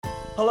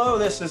Hello,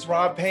 this is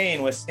Rob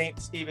Payne with St.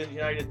 Stephen's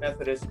United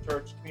Methodist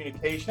Church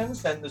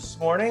Communications, and this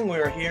morning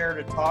we're here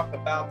to talk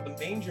about the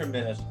Manger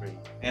Ministry.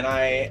 And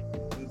I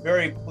am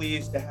very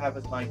pleased to have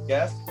as my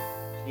guest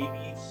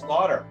Jeannie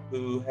Slaughter,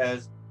 who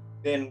has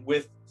been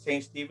with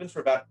St. Stephen's for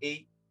about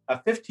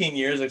 15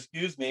 years, has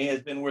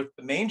been with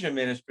the Manger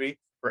Ministry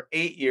for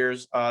 8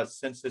 years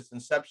since its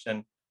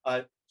inception.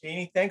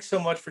 Jeannie, thanks so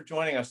much for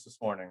joining us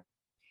this morning.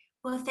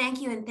 Well, thank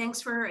you, and thanks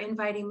for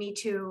inviting me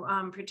to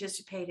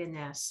participate in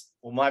this.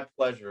 Well, my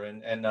pleasure,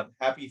 and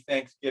happy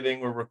Thanksgiving.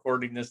 We're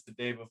recording this the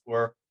day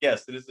before.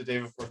 Yes, it is the day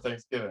before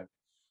Thanksgiving.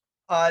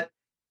 Uh,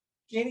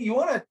 Jeannie, you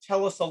want to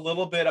tell us a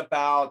little bit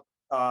about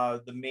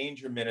the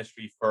Manger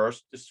Ministry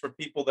first, just for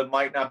people that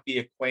might not be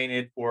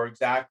acquainted for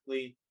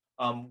exactly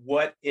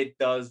what it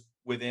does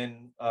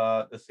within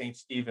the St.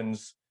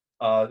 Stephen's,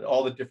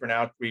 all the different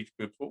outreach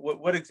groups.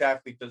 What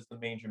exactly does the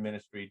Manger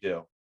Ministry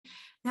do?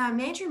 Now, a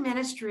major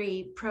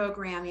ministry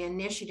program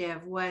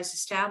initiative was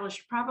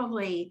established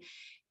probably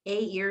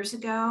 8 years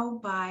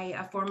ago by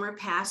a former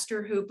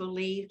pastor who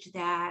believed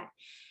that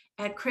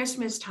at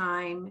Christmas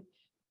time,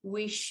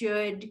 we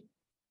should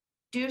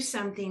do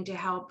something to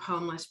help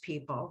homeless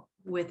people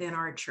within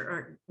our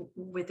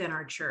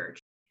church.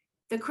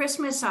 The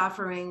Christmas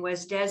offering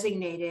was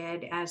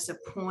designated as a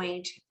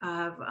point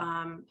of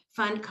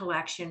fund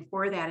collection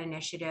for that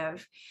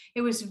initiative.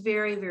 It was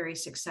very, very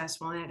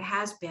successful, and it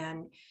has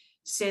been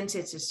since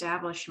its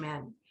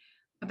establishment.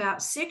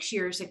 About 6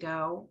 years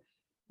ago,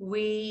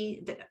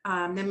 the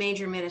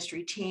Manger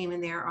Ministry team,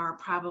 and there are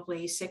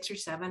probably 6 or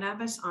 7 of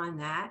us on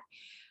that,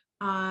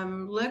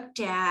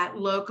 looked at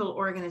local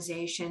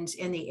organizations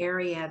in the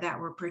area that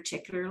were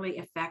particularly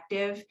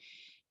effective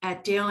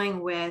at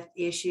dealing with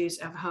issues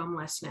of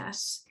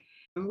homelessness.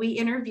 We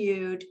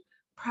interviewed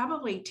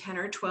probably 10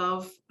 or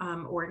 12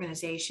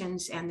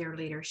 organizations and their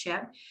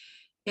leadership,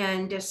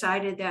 and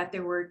decided that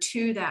there were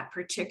two that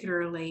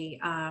particularly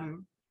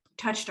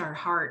touched our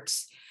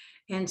hearts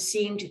and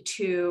seemed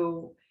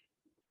to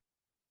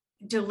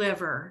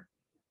deliver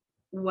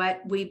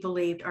what we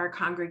believed our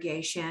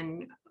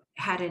congregation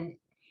had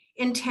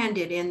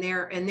intended in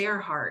their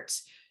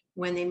hearts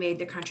when they made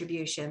the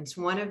contributions.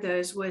 One of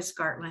those was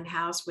Gartland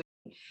House,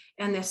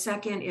 and the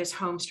second is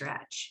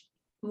Homestretch.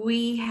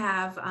 We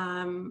have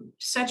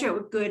such a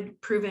good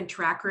proven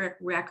track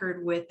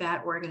record with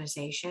that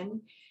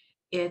organization.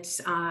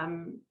 It's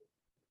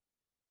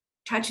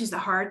touches the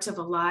hearts of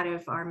a lot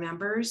of our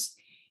members,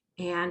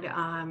 and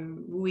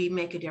we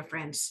make a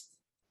difference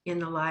in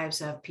the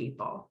lives of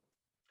people.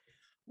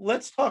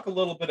 Let's talk a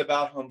little bit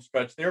about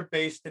Homestretch. They're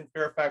based in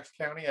Fairfax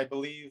County, I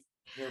believe,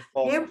 near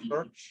Falls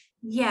Church.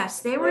 Yes,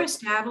 they were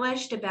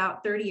established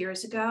about 30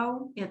 years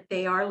ago.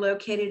 They are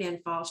located in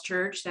Falls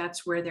Church.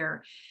 That's where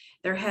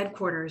their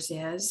headquarters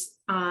is.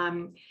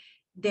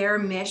 Their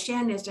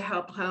mission is to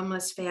help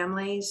homeless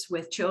families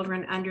with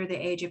children under the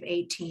age of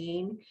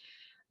 18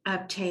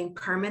 obtain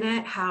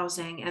permanent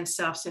housing and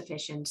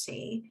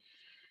self-sufficiency.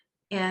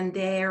 And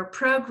their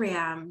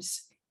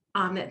programs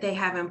that they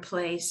have in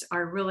place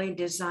are really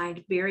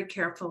designed very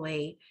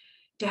carefully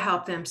to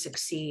help them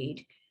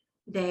succeed.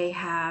 They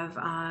have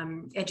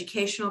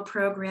educational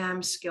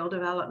programs, skill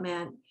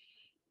development,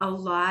 a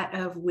lot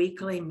of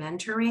weekly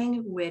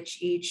mentoring,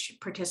 which each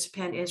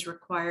participant is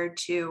required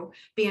to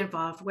be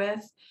involved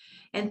with,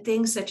 and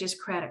things such as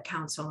credit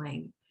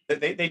counseling.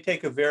 They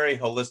take a very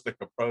holistic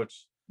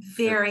approach.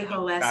 Very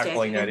holistic.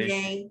 Tackling that And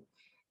issue.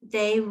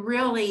 they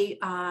really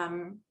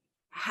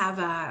have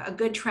a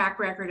good track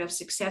record of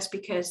success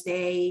because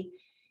they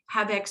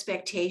have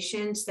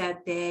expectations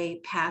that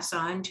they pass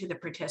on to the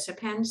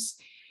participants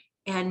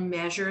and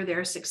measure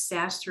their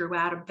success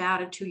throughout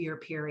about a 2-year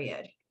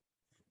period.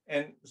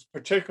 And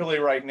particularly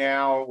right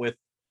now with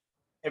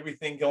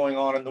everything going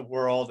on in the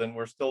world, and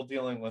we're still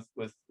dealing with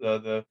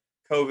the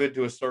COVID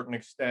to a certain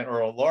extent or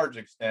a large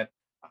extent.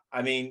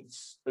 I mean,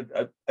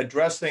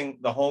 addressing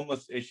the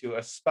homeless issue,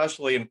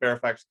 especially in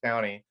Fairfax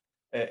County,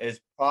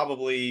 is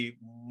probably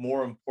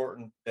more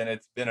important than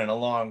it's been in a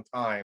long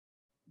time.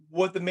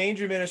 What the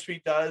Manger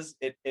Ministry does,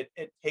 it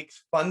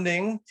takes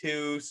funding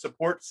to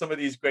support some of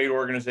these great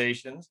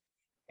organizations.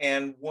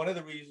 And one of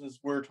the reasons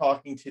we're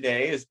talking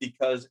today is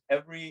because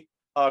every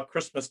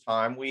Christmas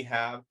time we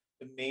have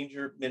the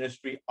Manger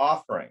Ministry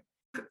offering.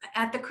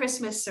 At the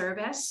Christmas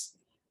service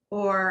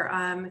or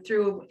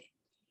through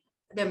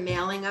the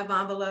mailing of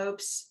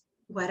envelopes,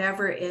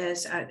 whatever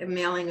is the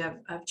mailing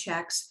of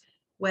checks,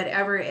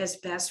 whatever is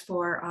best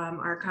for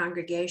our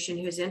congregation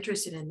who's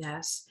interested in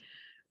this,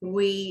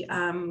 we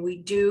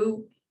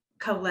do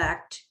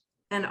collect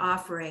an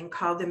offering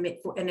called and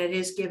it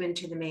is given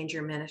to the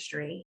Manger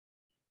Ministry.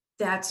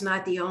 That's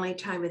not the only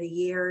time of the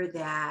year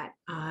that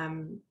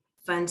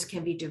funds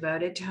can be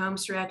devoted to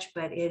Homestretch,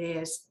 but it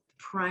is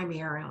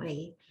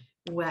primarily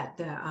what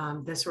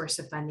the source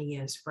of funding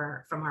is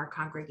from our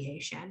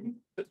congregation.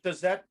 Does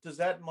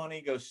that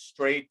money go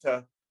straight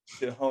to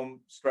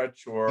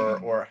Homestretch,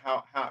 or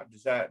how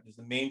does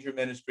the Manger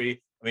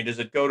Ministry? I mean, does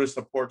it go to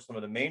support some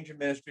of the Manger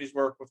Ministries'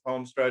 work with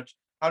Homestretch?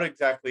 How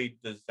exactly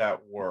does that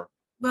work?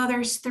 Well,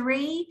 there's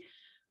three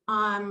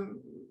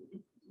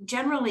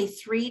generally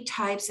three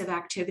types of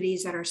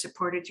activities that are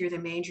supported through the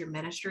Manger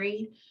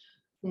Ministry.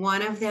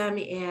 One of them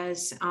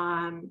is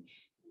a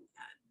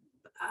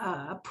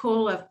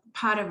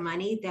pot of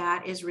money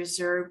that is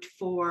reserved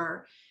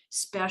for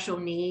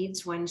special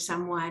needs when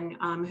someone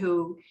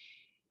who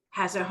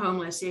has a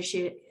homeless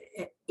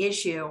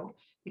issue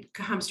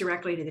comes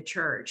directly to the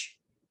church.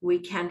 We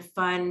can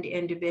fund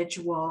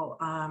individual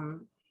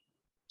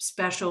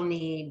special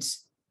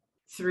needs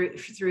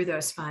through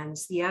those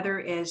funds. The other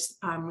is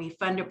we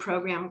fund a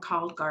program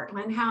called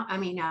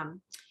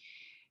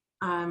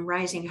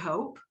Rising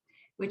Hope,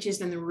 which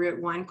is in the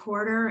Route 1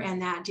 corridor,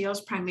 and that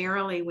deals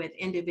primarily with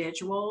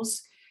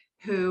individuals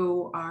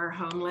who are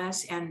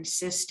homeless and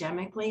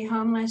systemically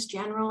homeless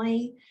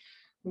generally,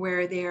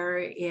 where there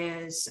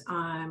is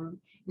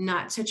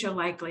not such a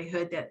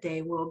likelihood that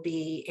they will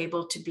be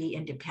able to be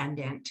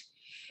independent.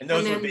 And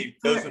those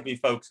would be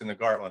folks in the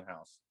Gartland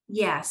House.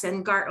 Yes,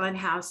 and Gartland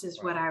House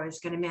is what I was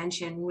going to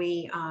mention.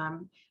 We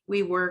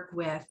work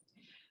with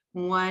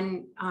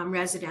one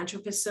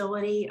residential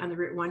facility on the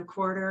Route 1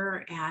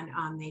 corridor,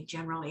 and they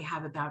generally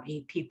have about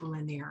 8 people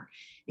in there.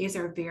 These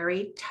are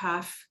very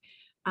tough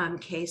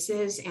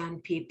cases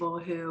and people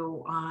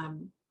who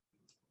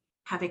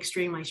have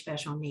extremely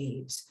special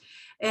needs.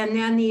 And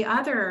then the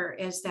other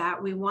is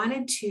that we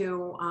wanted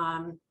to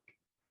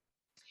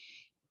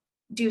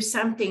do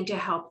something to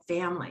help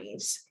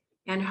families.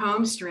 And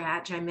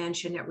Homestretch, I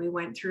mentioned that we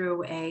went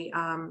through a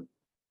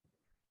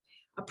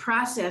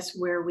process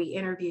where we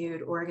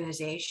interviewed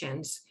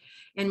organizations,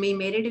 and we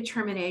made a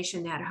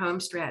determination that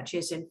Homestretch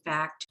is in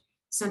fact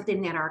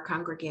something that our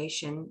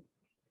congregation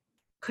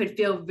could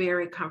feel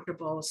very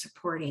comfortable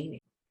supporting.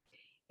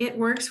 It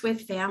works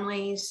with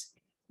families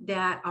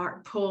that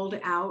are pulled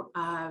out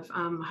of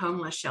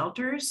homeless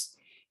shelters,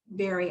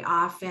 very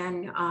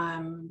often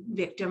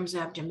victims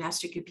of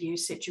domestic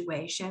abuse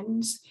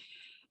situations.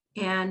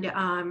 And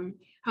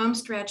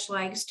Homestretch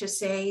likes to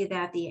say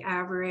that the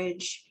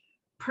average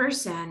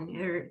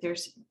person,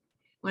 there's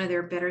one of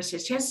their better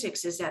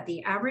statistics is that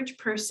the average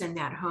person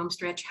that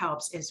Homestretch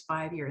helps is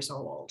 5 years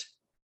old.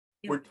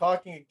 We're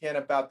talking again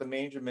about the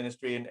Manger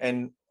Ministry,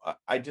 and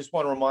I just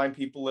want to remind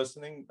people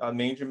listening,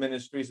 Manger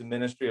Ministry is a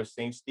ministry of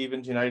St.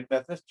 Stephen's United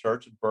Methodist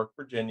Church in Burke,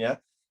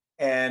 Virginia.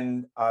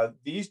 And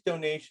these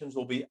donations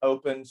will be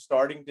open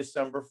starting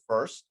December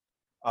 1st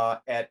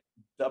at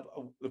a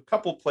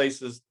couple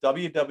places,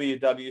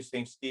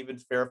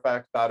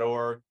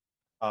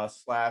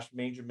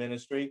 www.ststevensfairfax.org/Manger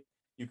Ministry.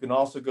 You can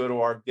also go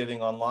to our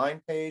Giving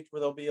Online page where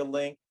there'll be a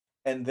link.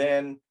 And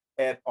then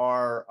at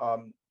our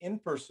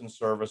in-person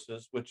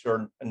services, which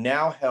are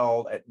now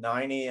held at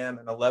 9 a.m.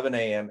 and 11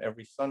 a.m.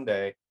 every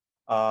Sunday,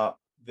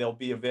 they'll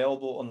be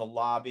available in the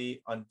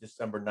lobby on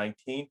December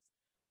 19th,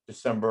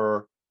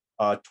 December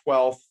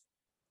 12th,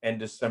 and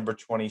December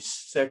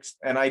 26th.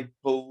 And I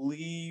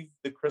believe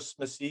the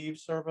Christmas Eve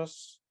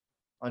service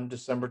on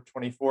December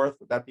 24th.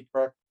 Would that be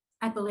correct?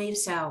 I believe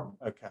so.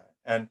 Okay.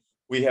 And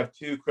we have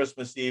 2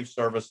 Christmas Eve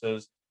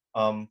services,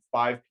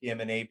 5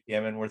 p.m. and 8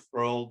 p.m. And we're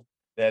thrilled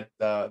that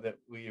that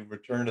we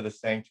return to the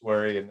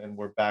sanctuary and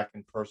we're back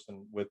in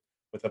person with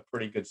a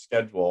pretty good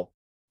schedule.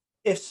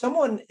 If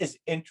someone is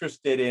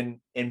interested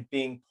in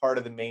being part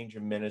of the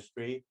Manger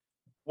Ministry,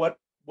 what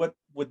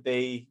would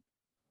they,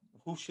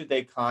 who should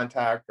they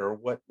contact, or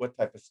what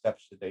type of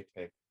steps should they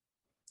take?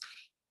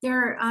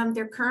 There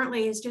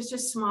currently is just a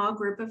small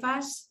group of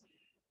us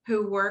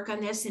who work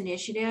on this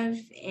initiative,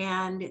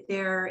 and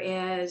there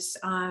is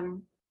a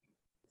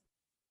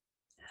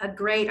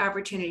great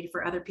opportunity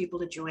for other people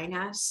to join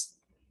us.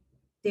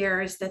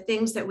 There's the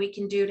things that we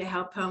can do to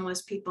help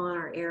homeless people in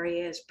our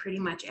area is pretty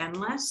much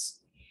endless.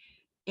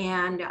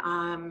 And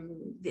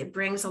it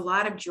brings a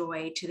lot of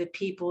joy to the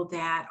people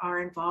that are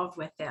involved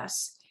with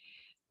this.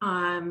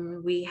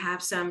 We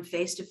have some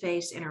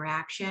face-to-face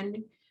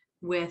interaction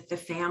with the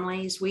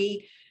families.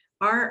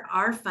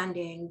 Our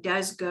funding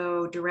does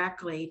go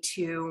directly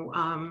to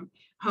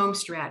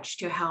Homestretch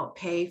to help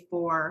pay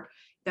for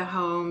the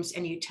homes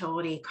and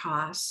utility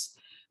costs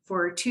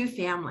for 2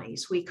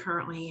 families. We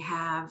currently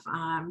have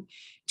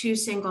 2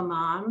 single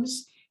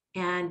moms,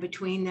 and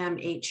between them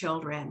 8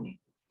 children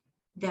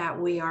that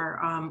we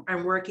are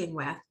working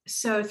with.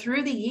 So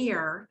through the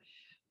year,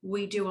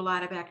 we do a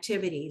lot of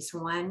activities.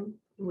 One,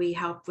 we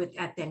help with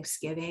at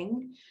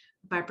Thanksgiving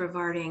by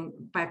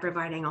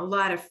providing a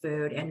lot of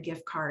food and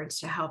gift cards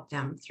to help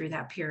them through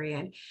that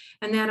period.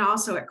 And then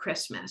also at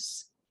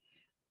Christmas.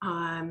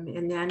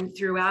 And then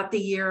throughout the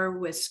year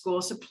with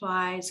school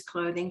supplies,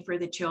 clothing for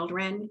the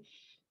children.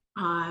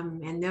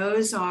 And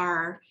those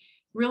are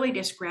really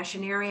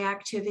discretionary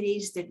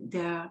activities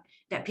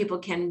that people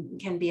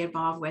can be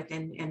involved with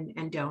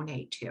and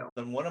donate to.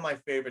 And one of my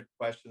favorite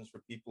questions for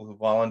people who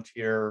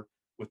volunteer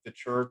with the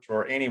church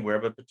or anywhere,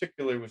 but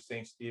particularly with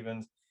St.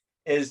 Stephen's,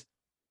 is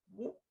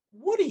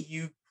what do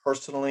you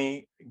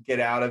personally get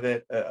out of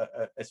it,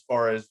 as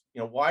far as,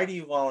 why do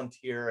you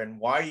volunteer and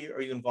why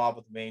are you involved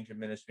with the Manger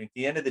Ministry? At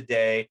the end of the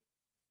day,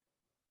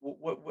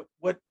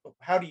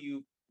 how do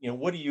you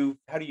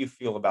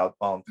feel about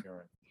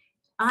volunteering?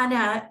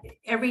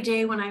 Every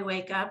day when I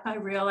wake up, I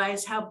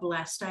realize how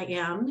blessed I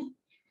am.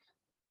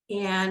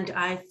 And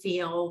I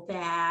feel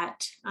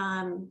that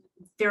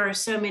there are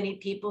so many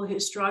people who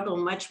struggle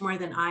much more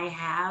than I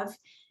have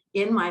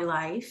in my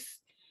life.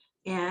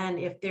 And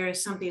if there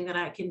is something that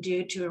I can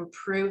do to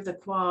improve the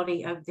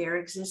quality of their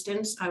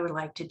existence, I would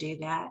like to do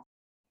that.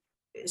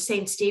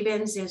 St.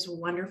 Stephen's is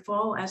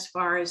wonderful as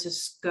far as the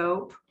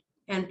scope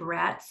and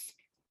breadth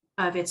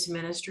of its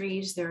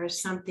ministries. There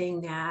is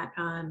something that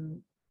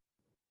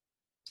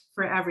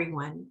for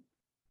everyone,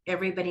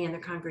 everybody in the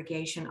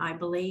congregation, I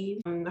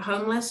believe. The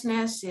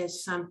homelessness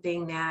is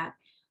something that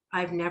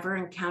I've never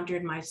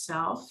encountered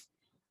myself.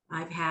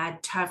 I've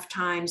had tough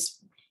times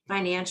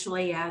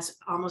financially, as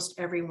almost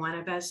every one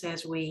of us,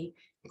 as we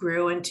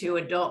grew into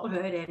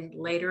adulthood and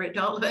later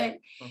adulthood.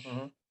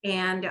 Mhm.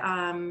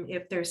 And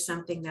if there's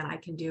something that I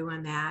can do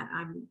on that,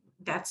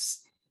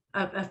 that's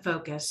a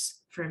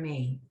focus for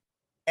me.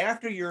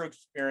 After your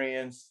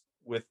experience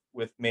with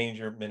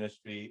Manger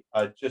Ministry,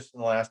 just in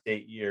the last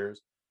 8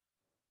 years,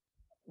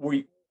 were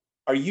you,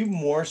 are you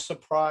more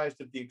surprised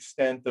at the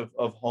extent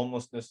of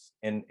homelessness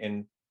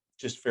in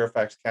just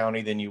Fairfax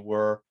County than you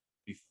were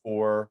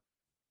before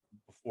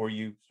before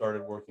you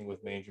started working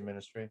with Manger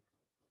Ministry?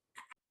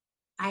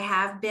 I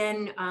have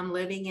been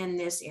living in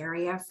this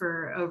area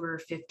for over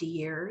 50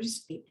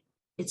 years.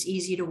 It's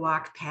easy to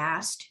walk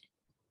past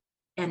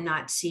and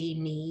not see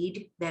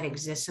need that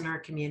exists in our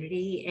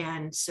community.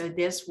 And so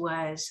this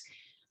was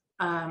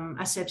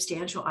a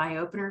substantial eye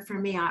opener for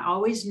me. I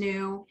always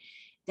knew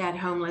that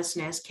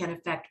homelessness can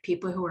affect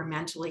people who are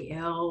mentally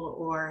ill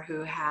or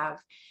who have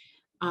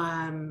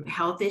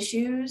health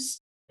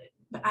issues.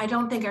 But I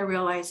don't think I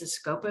realized the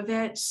scope of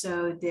it.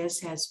 So this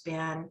has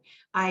been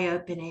eye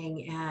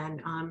opening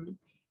and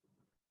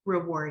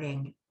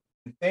rewarding.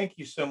 Thank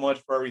you so much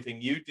for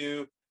everything you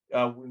do.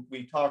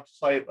 We talked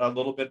a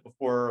little bit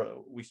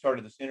before we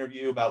started this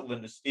interview about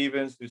Linda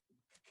Stevens, who's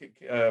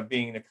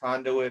being a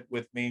conduit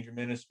with Manger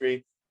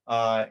Ministry,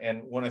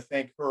 and want to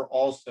thank her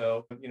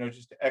also.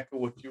 Just to echo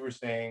what you were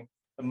saying,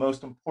 the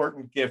most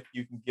important gift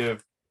you can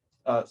give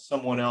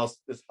someone else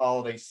this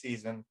holiday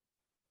season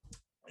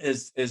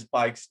is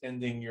by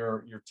extending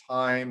your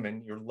time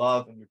and your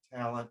love and your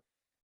talent.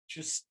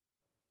 Just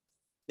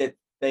that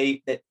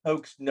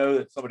folks know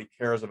that somebody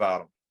cares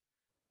about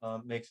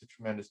them makes a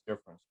tremendous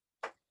difference.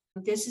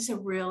 This is a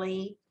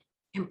really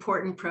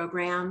important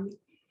program.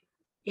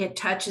 It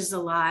touches the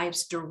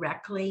lives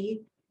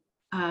directly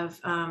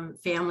of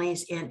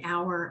families in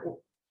our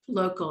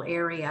local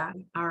area.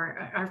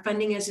 Our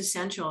funding is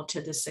essential to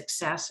the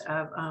success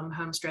of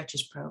Home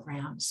Stretches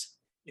programs.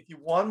 If you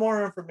want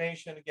more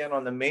information again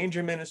on the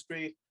Manger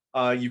Ministry,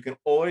 you can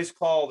always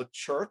call the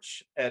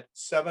church at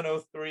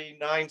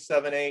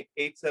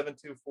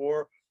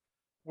 703-978-8724.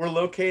 We're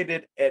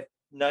located at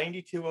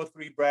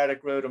 9203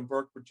 Braddock Road in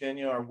Burke,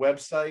 Virginia. Our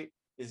website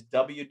is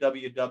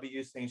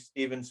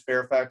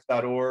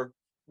www.ststevensfairfax.org.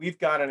 We've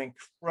got an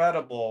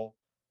incredible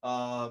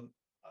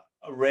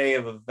array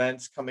of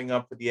events coming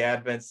up for the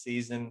Advent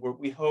season, where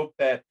we hope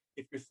that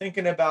if you're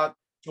thinking about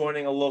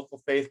joining a local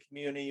faith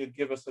community, you'd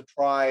give us a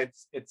try.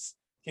 It's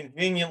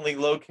conveniently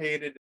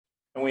located,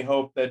 and we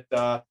hope that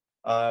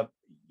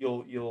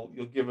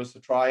you'll give us a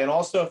try. And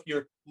also, if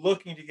you're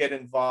looking to get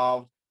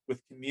involved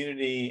with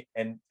community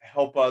and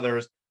help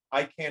others,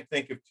 I can't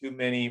think of too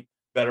many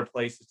better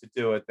places to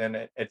do it than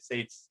at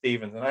St.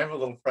 Stephen's. And I'm a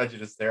little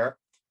prejudiced there,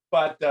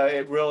 but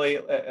it really,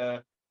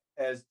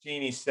 as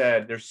Jeannie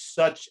said, there's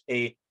such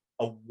a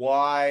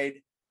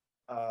wide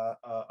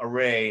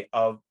array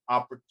of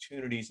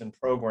opportunities and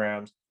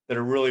programs that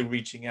are really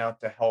reaching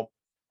out to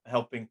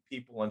helping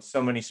people on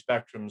so many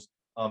spectrums,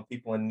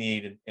 people in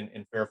need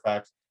in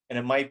Fairfax. And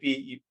it might be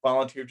you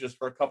volunteer just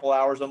for a couple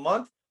hours a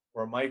month,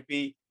 or it might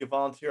be you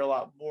volunteer a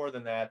lot more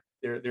than that.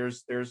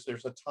 There's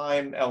a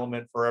time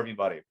element for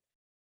everybody.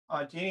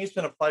 Jeannie, it's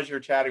been a pleasure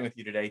chatting with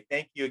you today.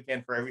 Thank you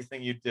again for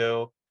everything you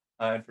do,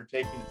 and for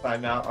taking the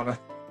time out on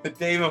the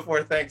day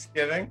before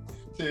Thanksgiving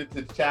to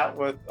chat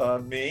with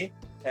me.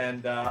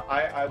 And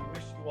I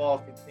wish you all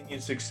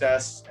continued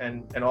success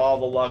and all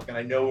the luck. And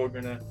I know we're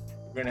gonna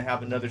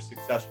have another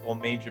successful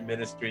Manger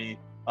Ministry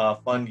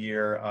fund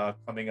year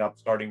coming up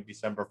starting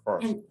December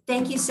 1st. And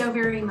thank you so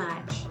very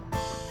much.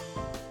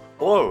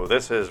 Hello,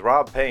 this is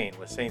Rob Payne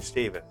with St.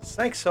 Stephen's.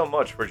 Thanks so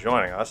much for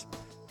joining us,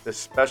 this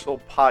special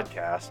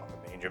podcast on the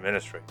Manger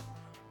Ministry.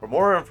 For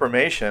more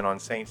information on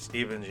St.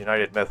 Stephen's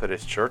United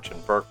Methodist Church in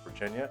Burke,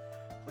 Virginia,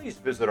 please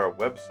visit our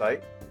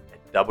website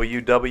at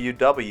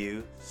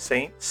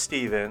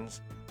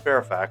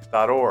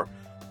www.ststevensfairfax.org,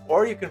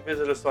 or you can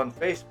visit us on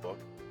Facebook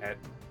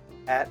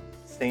at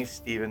St.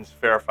 Stephen's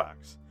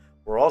Fairfax.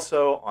 We're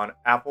also on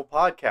Apple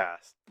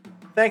Podcasts.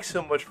 Thanks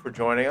so much for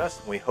joining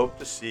us, and we hope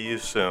to see you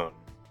soon.